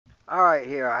Alright,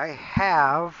 here I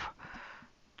have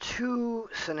two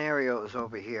scenarios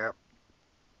over here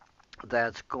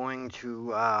that's going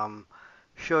to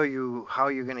show you how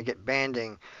you're going to get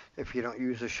banding if you don't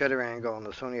use the shutter angle on the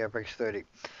Sony Fx30.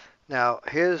 Now,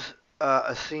 here's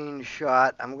a scene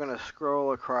shot. I'm going to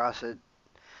scroll across it,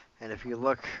 and if you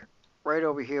look right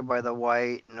over here by the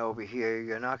white and over here,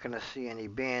 you're not going to see any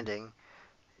banding.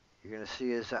 You're going to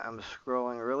see as I'm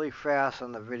scrolling really fast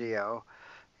on the video,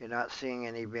 you're not seeing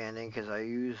any banding because I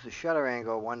use the shutter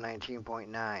angle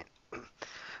 119.9.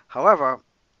 However,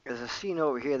 there's a scene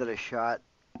over here that I shot,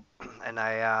 and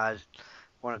I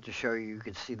wanted to show you. You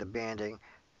could see the banding.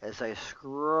 As I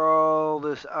scroll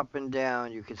this up and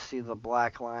down, you can see the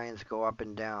black lines go up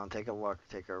and down. Take a look.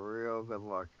 Take a real good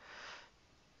look.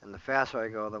 And the faster I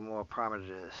go, the more prominent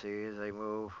it is. See, as I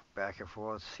move back and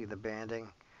forth, see the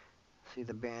banding? See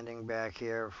the banding back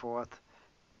here and forth?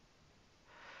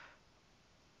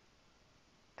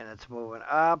 And it's moving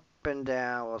up and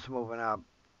down. Well, it's moving up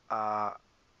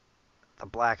the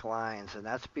black lines. And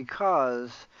that's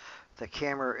because the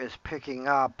camera is picking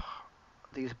up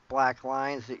these black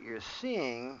lines that you're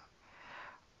seeing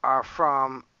are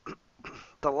from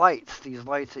the lights. These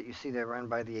lights that you see, they're run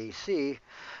by the AC,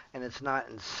 and it's not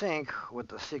in sync with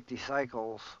the 60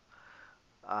 cycles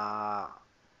of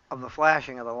the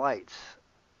flashing of the lights.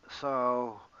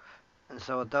 So, at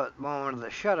the moment of the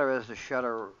shutter, as the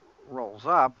shutter rolls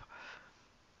up,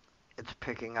 it's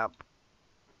picking up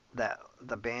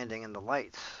the banding in the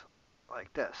lights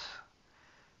like this.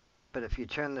 But if you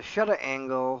turn the shutter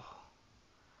angle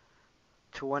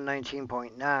to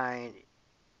 119.9,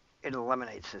 it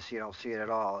eliminates this. You don't see it at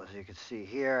all. As you can see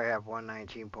here, I have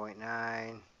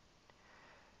 119.9,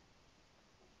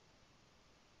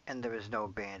 and there is no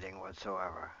banding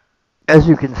whatsoever. As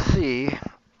you can see,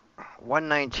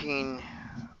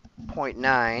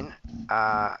 119.9,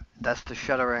 that's the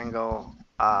shutter angle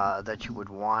that you would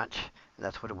want, and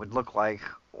that's what it would look like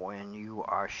when you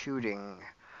are shooting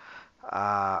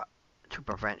to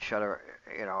prevent shutter,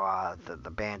 the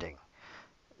banding.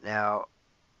 Now,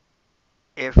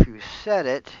 if you set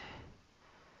it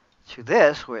to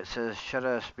this, where it says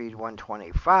shutter speed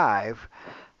 125,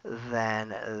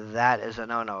 then that is a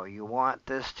no-no. You want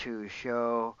this to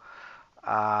show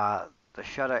the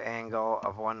shutter angle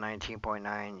of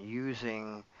 119.9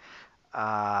 using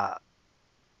the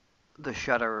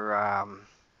shutter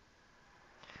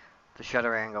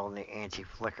angle and the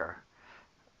anti-flicker.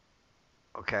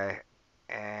 Okay,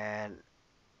 and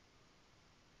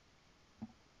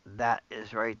that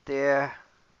is right there.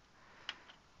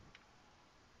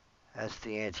 That's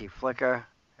the anti-flicker,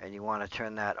 and you want to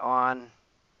turn that on,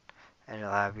 and you'll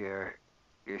have your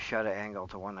shutter angle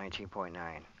to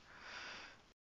 119.9.